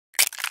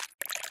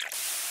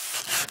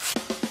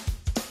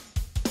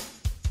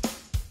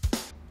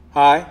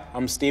Hi,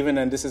 I'm Steven,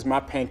 and this is my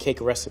pancake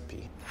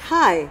recipe.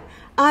 Hi,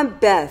 I'm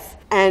Beth,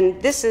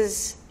 and this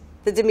is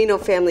the Domino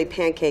family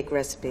pancake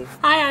recipe.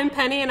 Hi, I'm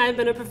Penny, and I've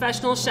been a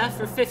professional chef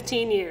for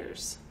 15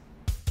 years.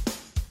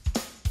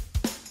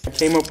 I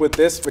came up with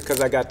this because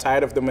I got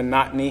tired of the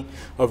monotony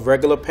of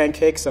regular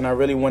pancakes, and I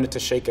really wanted to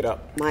shake it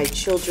up. My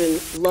children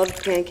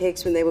loved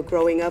pancakes when they were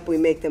growing up. We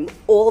make them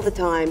all the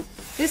time.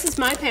 This is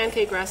my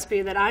pancake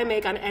recipe that I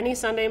make on any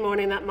Sunday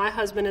morning that my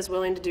husband is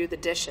willing to do the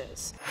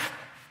dishes.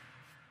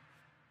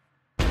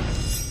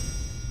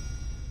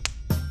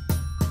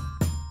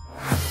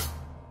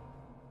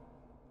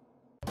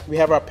 We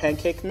have our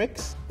pancake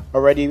mix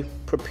already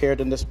prepared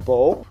in this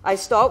bowl. I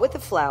start with the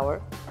flour.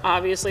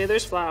 Obviously,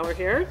 there's flour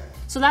here.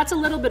 So that's a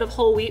little bit of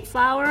whole wheat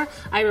flour.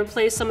 I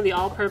replace some of the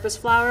all-purpose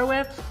flour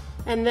with.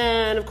 And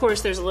then, of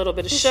course, there's a little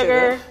bit of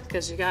sugar,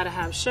 because you gotta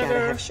have sugar.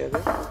 Gotta have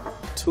sugar.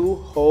 2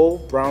 whole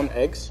brown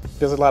eggs.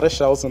 There's a lot of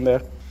shells in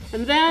there.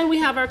 And then we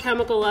have our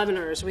chemical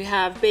leaveners. We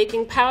have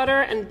baking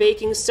powder and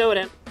baking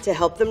soda. To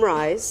help them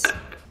rise.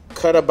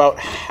 Cut about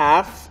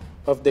half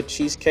of the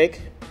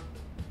cheesecake.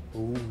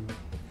 Ooh.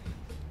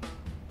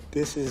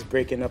 This is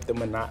breaking up the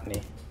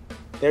monotony.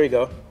 There we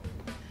go.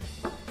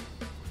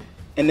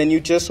 And then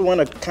you just want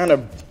to kind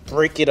of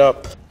break it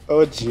up.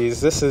 Oh geez,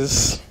 this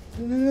is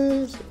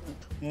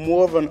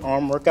more of an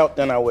arm workout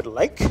than I would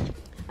like.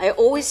 I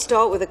always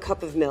start with a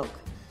cup of milk.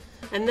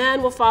 And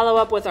then we'll follow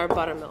up with our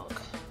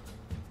buttermilk.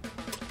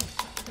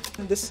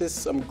 This is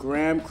some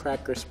graham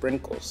cracker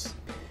sprinkles.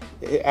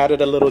 It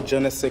added a little je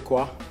ne sais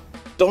quoi.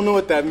 Don't know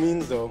what that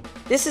means though.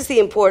 This is the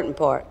important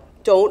part.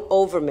 Don't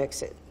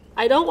overmix it.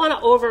 I don't want to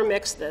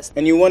overmix this.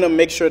 And you want to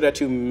make sure that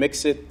you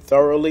mix it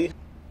thoroughly.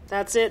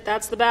 That's it,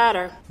 that's the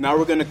batter. Now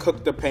we're going to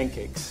cook the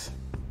pancakes.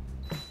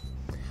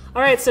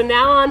 All right, so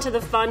now on to the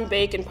fun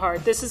bacon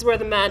part. This is where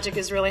the magic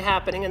is really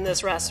happening in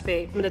this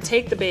recipe. I'm going to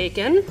take the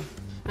bacon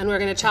and we're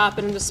going to chop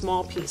it into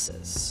small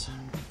pieces.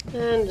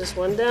 And just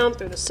one down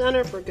through the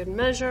center for good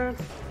measure.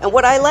 And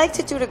what I like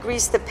to do to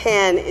grease the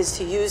pan is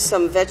to use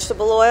some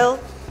vegetable oil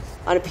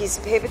on a piece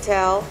of paper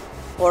towel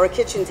or a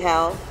kitchen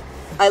towel.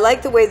 I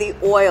like the way the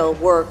oil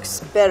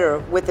works better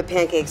with the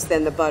pancakes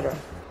than the butter.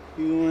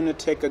 You want to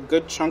take a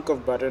good chunk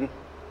of butter.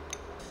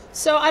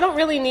 So I don't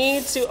really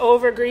need to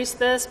over grease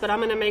this, but I'm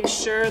going to make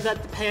sure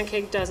that the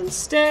pancake doesn't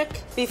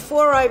stick.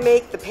 Before I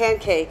make the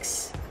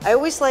pancakes, I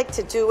always like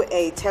to do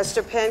a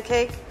tester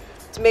pancake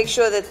to make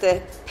sure that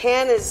the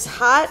pan is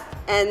hot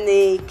and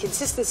the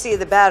consistency of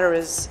the batter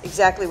is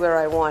exactly where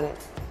I want it.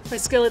 My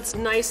skillet's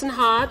nice and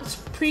hot. It's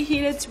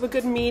preheated to a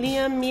good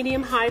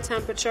medium-high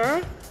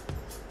temperature.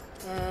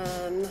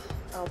 And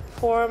I'll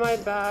pour my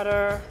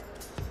batter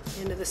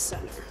into the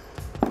center.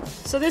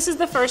 So this is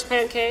the first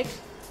pancake.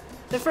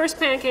 The first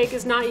pancake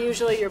is not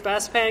usually your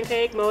best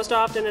pancake. Most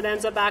often it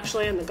ends up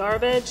actually in the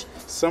garbage.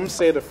 Some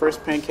say the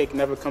first pancake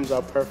never comes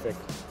out perfect.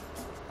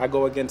 I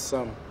go against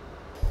some.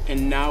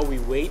 And now we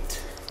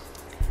wait.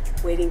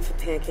 Waiting for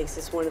pancakes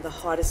is one of the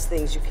hardest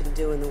things you can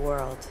do in the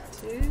world.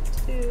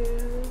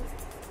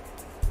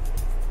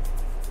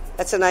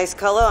 That's a nice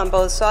color on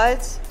both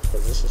sides.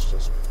 But this is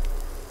just...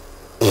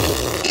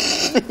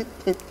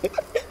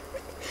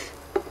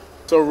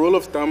 So a rule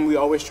of thumb, we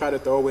always try to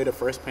throw away the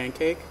first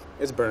pancake.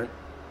 It's burnt,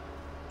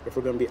 if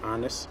we're gonna be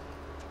honest.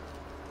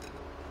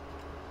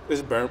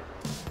 It's burnt.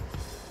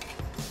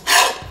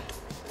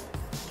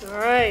 All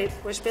right,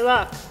 wish me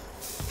luck.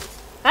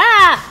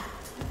 Ah!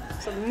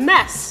 It's a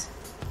mess.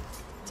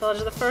 Told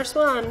you the first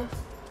one.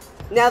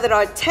 Now that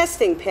our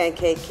testing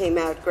pancake came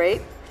out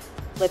great,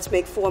 let's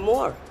make 4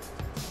 more.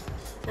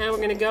 Now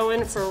we're gonna go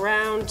in for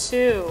round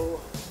 2.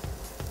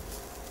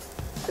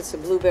 Put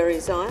some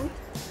blueberries on.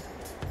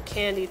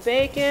 Candied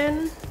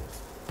bacon.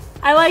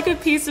 I like a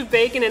piece of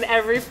bacon in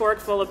every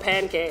forkful of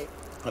pancake.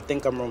 I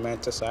think I'm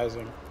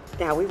romanticizing.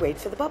 Now we wait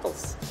for the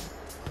bubbles.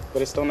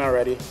 But it's still not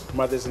ready.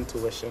 Mother's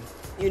intuition.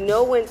 You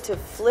know when to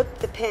flip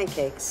the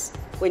pancakes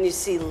when you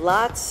see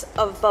lots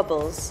of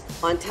bubbles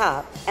on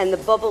top and the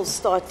bubbles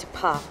start to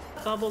pop.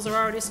 Bubbles are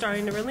already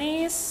starting to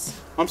release.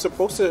 I'm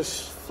supposed to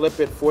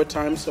flip it 4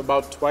 times,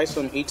 about twice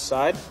on each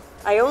side.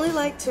 I only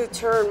like to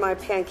turn my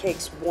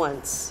pancakes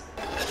once.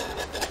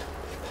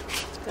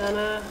 It's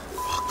gonna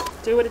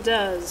do what it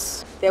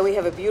does. There we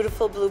have a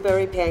beautiful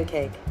blueberry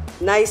pancake.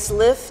 Nice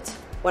lift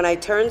when I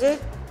turned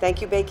it.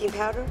 Thank you, baking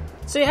powder.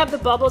 So you have the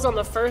bubbles on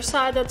the first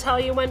side that tell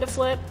you when to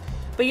flip,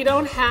 but you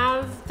don't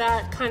have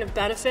that kind of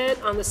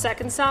benefit on the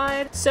second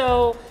side.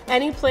 So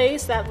any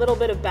place that little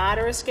bit of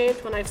batter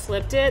escaped when I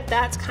flipped it,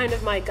 that's kind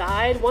of my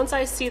guide. Once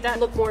I see that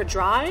look more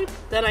dry,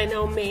 then I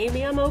know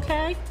maybe I'm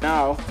okay.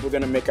 Now we're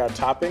gonna make our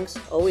toppings.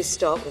 Always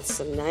start with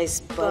some nice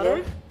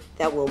butter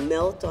that will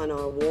melt on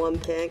our warm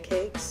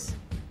pancakes.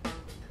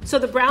 So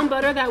the brown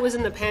butter that was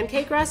in the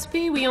pancake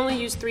recipe, we only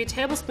used 3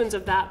 tablespoons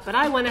of that, but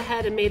I went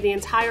ahead and made the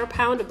entire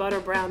pound of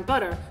brown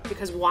butter,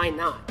 because why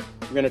not?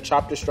 We're gonna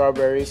chop the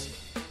strawberries,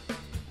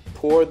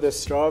 pour the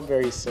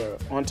strawberry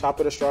syrup on top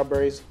of the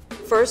strawberries.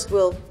 First,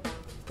 we'll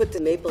put the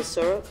maple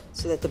syrup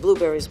so that the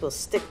blueberries will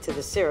stick to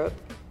the syrup.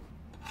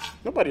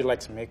 Nobody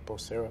likes maple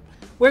syrup.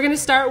 We're gonna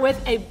start with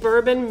a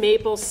bourbon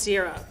maple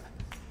syrup.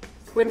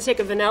 We're gonna take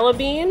a vanilla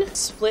bean,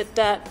 split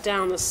that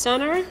down the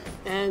center,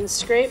 and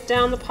scrape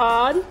down the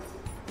pod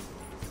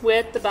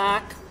with the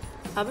back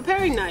of a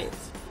paring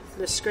knife. I'm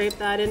gonna scrape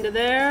that into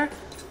there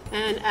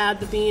and add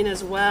the bean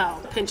as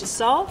well. A pinch of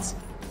salt,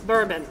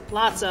 bourbon,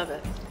 lots of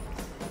it.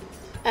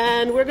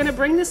 And we're gonna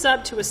bring this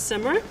up to a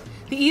simmer.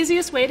 The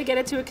easiest way to get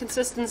it to a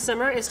consistent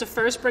simmer is to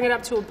first bring it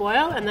up to a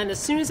boil, and then as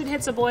soon as it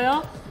hits a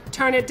boil,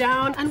 turn it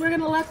down, and we're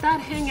gonna let that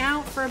hang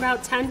out for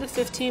about 10 to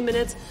 15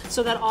 minutes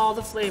so that all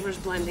the flavors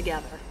blend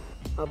together.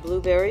 Our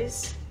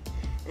blueberries,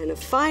 and a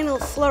final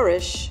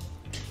flourish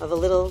of a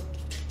little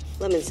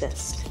lemon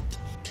zest.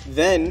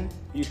 Then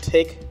you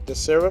take the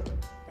syrup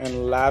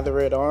and lather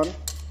it on.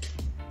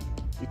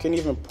 You can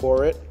even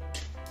pour it.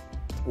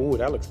 Ooh,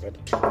 that looks good.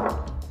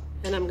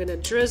 And I'm gonna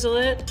drizzle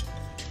it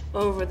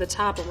over the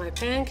top of my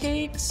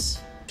pancakes.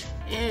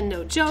 And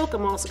no joke,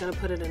 I'm also gonna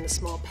put it in a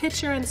small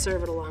pitcher and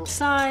serve it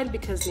alongside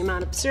because the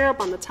amount of syrup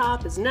on the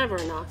top is never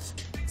enough.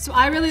 So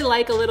I really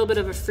like a little bit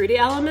of a fruity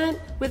element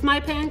with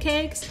my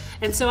pancakes,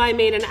 and so I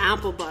made an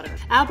apple butter.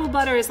 Apple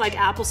butter is like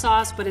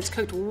applesauce, but it's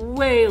cooked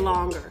way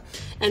longer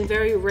and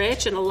very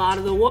rich, and a lot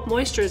of the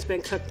moisture has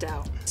been cooked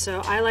out.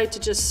 So I like to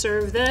just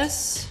serve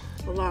this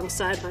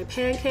alongside my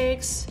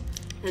pancakes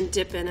and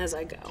dip in as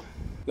I go.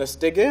 Let's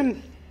dig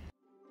in.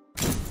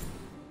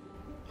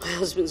 My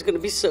husband's gonna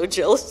be so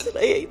jealous that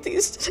I ate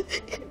these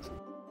today.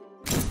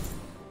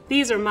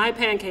 These are my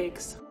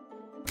pancakes.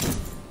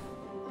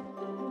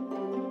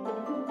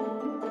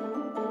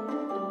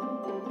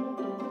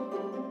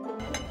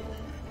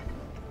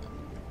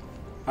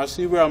 I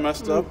see where I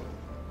messed up,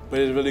 but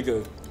it's really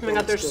good. Oh my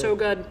God, they're so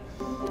good.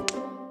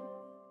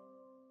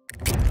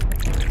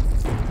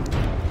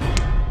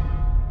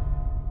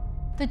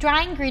 The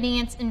dry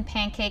ingredients in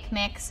pancake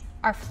mix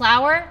are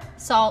flour,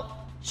 salt,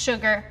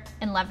 sugar,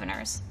 and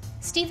leaveners.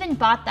 Stephen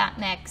bought that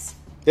mix,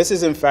 This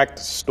is in fact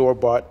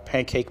store-bought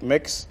pancake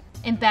mix.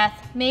 and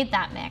Beth made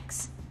that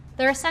mix.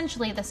 They're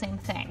essentially the same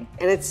thing.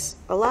 And it's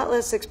a lot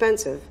less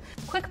expensive.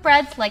 Quick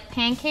breads like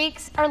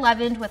pancakes are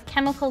leavened with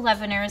chemical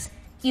leaveners,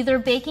 either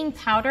baking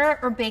powder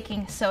or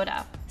baking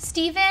soda.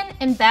 Stephen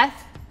and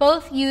Beth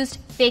both used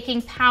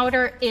baking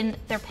powder in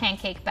their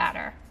pancake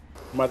batter.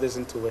 Mother's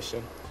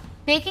intuition.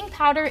 Baking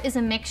powder is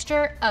a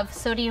mixture of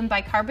sodium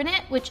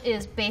bicarbonate, which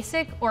is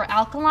basic or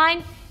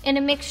alkaline, and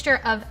a mixture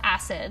of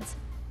acids.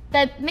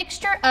 The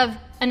mixture of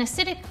an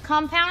acidic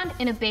compound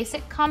and a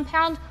basic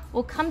compound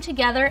will come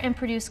together and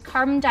produce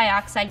carbon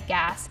dioxide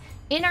gas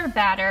in our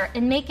batter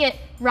and make it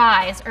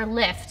rise or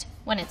lift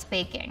when it's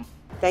baking.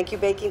 Thank you,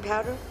 baking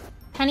powder.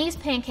 Penny's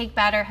pancake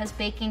batter has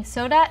baking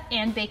soda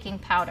and baking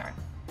powder.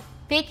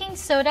 Baking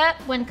soda,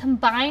 when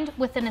combined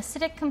with an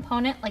acidic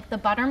component like the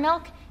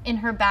buttermilk in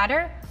her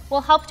batter,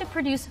 will help to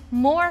produce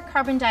more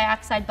carbon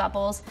dioxide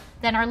bubbles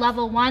than our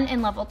level 1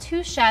 and level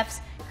 2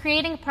 chefs,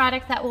 creating a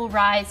product that will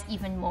rise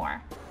even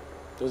more.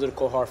 Those are the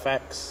cold hard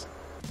facts.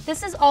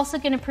 This is also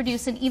going to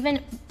produce an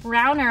even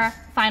browner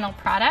final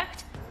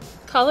product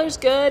Color's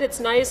good, it's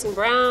nice and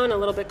brown, a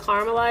little bit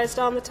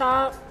caramelized on the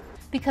top.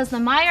 because the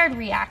Maillard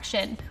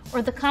reaction,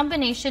 or the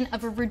combination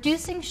of a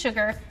reducing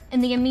sugar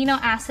and the amino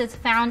acids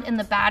found in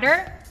the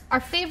batter, are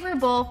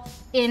favorable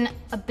in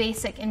a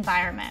basic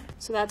environment.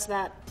 So that's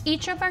that.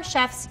 Each of our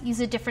chefs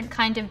use a different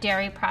kind of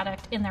dairy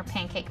product in their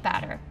pancake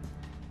batter.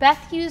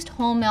 Beth used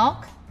whole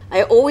milk,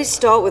 I always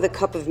start with a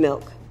cup of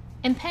milk.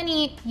 and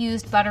Penny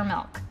used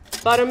buttermilk.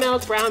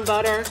 Buttermilk, brown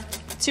butter,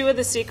 two of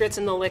the secrets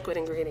in the liquid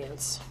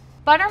ingredients.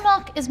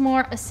 Buttermilk is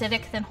more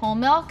acidic than whole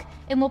milk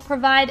and will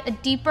provide a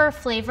deeper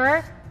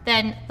flavor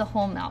than the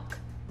whole milk.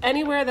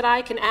 Anywhere that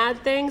I can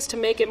add things to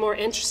make it more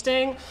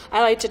interesting,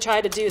 I like to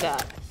try to do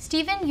that.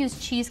 Stephen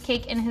used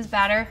cheesecake in his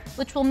batter,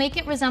 which will make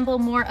it resemble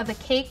more of a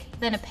cake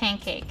than a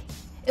pancake.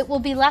 It will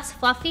be less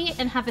fluffy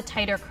and have a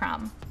tighter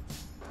crumb.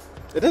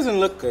 It doesn't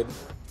look good.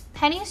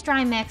 Penny's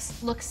dry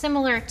mix looks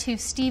similar to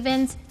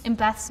Stephen's and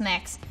Beth's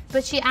mix,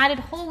 but she added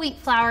whole wheat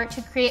flour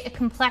to create a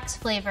complex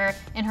flavor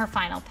in her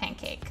final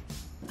pancake.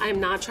 I'm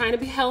not trying to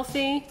be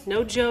healthy,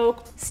 no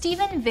joke.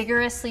 Stephen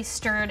vigorously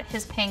stirred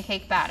his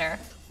pancake batter.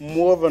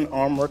 More of an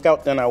arm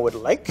workout than I would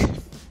like.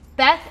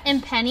 Beth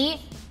and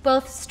Penny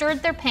both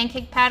stirred their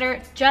pancake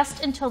batter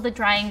just until the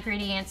dry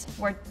ingredients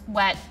were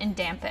wet and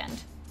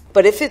dampened.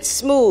 But if it's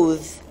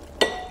smooth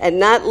and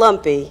not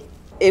lumpy,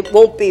 it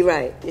won't be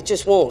right. It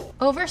just won't.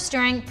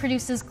 Overstirring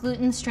produces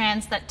gluten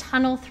strands that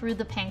tunnel through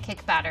the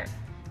pancake batter.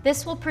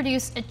 This will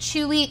produce a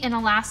chewy and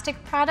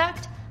elastic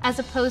product as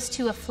opposed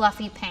to a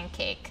fluffy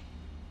pancake.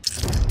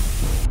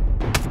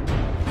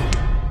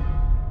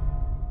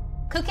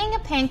 Cooking a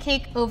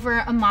pancake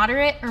over a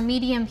moderate or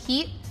medium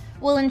heat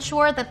will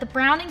ensure that the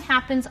browning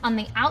happens on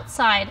the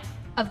outside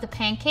of the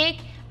pancake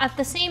at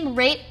the same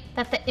rate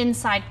that the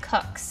inside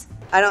cooks.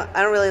 I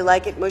don't really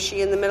like it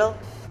mushy in the middle.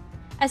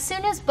 As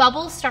soon as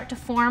bubbles start to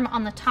form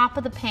on the top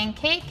of the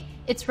pancake,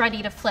 it's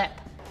ready to flip.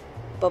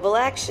 Bubble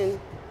action.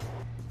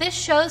 This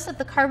shows that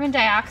the carbon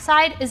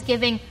dioxide is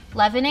giving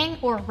leavening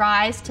or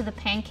rise to the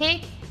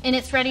pancake, and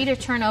it's ready to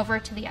turn over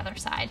to the other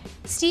side.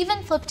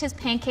 Stephen flipped his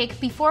pancake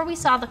before we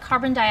saw the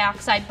carbon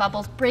dioxide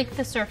bubbles break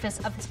the surface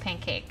of his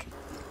pancake.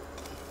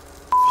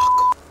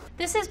 Fuck.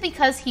 This is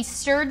because he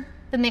stirred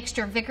the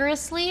mixture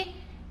vigorously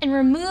and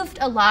removed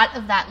a lot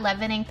of that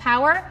leavening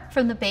power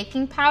from the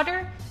baking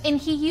powder, and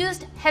he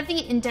used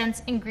heavy and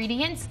dense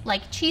ingredients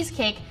like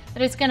cheesecake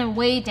that is going to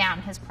weigh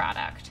down his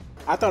product.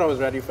 I thought I was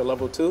ready for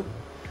level 2,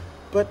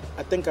 but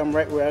I think I'm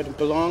right where I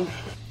belong.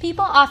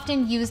 People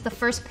often use the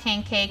first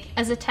pancake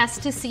as a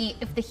test to see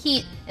if the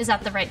heat is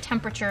at the right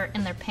temperature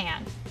in their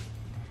pan.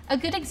 A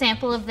good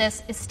example of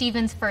this is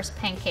Steven's first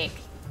pancake.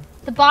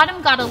 The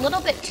bottom got a little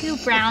bit too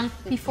brown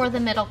before the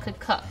middle could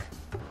cook.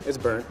 It's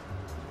burnt,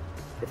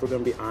 if we're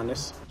gonna be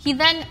honest. He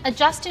then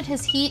adjusted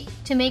his heat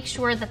to make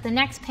sure that the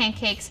next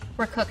pancakes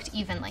were cooked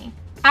evenly.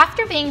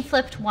 After being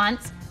flipped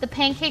once, the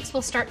pancakes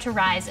will start to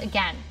rise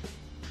again.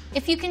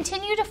 If you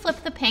continue to flip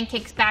the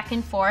pancakes back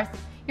and forth,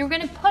 you're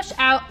going to push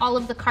out all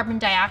of the carbon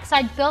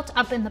dioxide built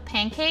up in the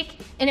pancake,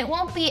 and it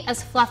won't be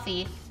as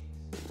fluffy.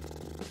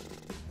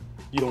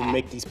 You don't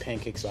make these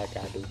pancakes like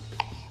I do.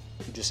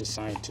 You're just a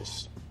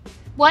scientist.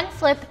 One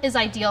flip is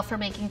ideal for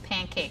making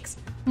pancakes.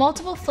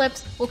 Multiple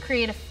flips will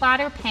create a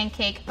flatter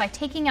pancake by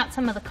taking out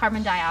some of the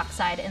carbon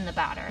dioxide in the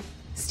batter.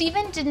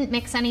 Steven didn't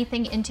mix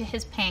anything into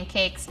his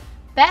pancakes.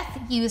 Beth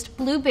used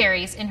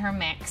blueberries in her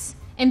mix,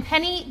 and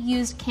Penny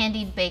used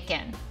candied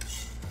bacon.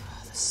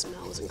 Oh, the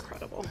smell is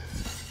incredible.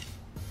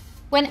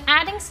 When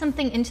adding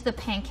something into the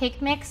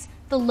pancake mix,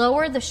 the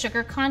lower the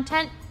sugar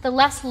content, the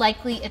less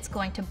likely it's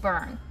going to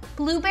burn.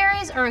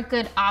 Blueberries are a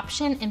good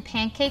option in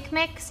pancake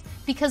mix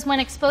because when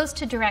exposed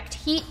to direct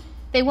heat,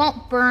 they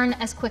won't burn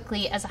as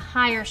quickly as a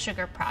higher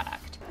sugar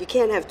product. You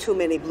can't have too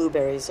many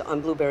blueberries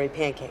on blueberry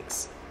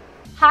pancakes.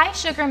 High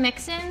sugar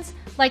mix-ins,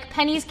 like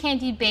Penny's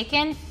candied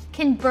bacon,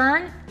 can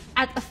burn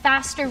at a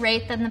faster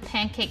rate than the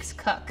pancakes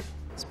cook.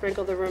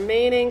 Sprinkle the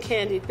remaining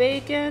candied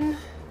bacon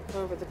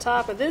over the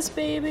top of this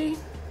baby.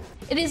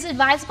 It is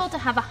advisable to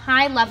have a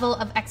high level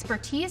of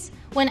expertise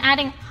when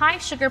adding high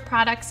sugar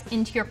products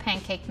into your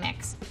pancake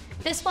mix.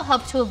 This will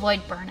help to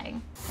avoid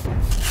burning.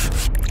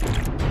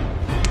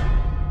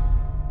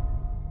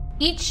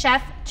 Each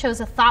chef chose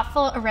a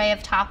thoughtful array of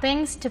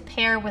toppings to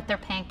pair with their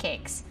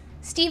pancakes.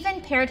 Steven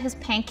paired his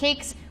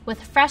pancakes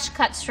with fresh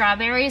cut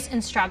strawberries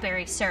and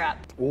strawberry syrup.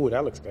 Ooh,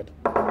 that looks good.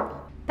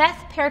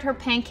 Beth paired her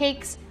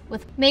pancakes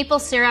with maple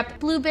syrup,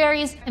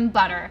 blueberries, and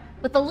butter,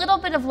 with a little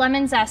bit of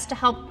lemon zest to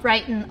help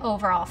brighten the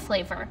overall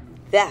flavor.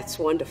 That's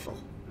wonderful.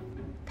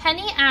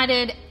 Penny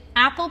added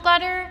apple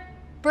butter,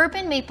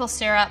 bourbon maple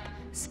syrup,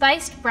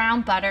 spiced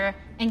brown butter,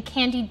 and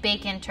candied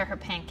bacon to her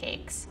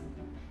pancakes.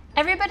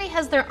 Everybody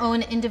has their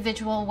own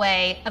individual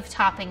way of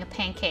topping a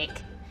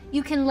pancake.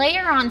 You can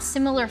layer on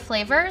similar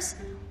flavors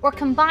or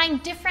combine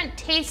different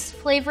tastes,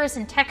 flavors,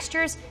 and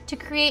textures to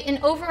create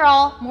an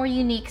overall more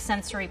unique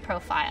sensory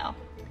profile.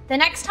 The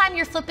next time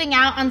you're flipping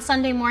out on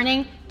Sunday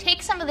morning,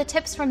 take some of the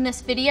tips from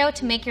this video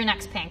to make your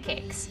next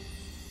pancakes.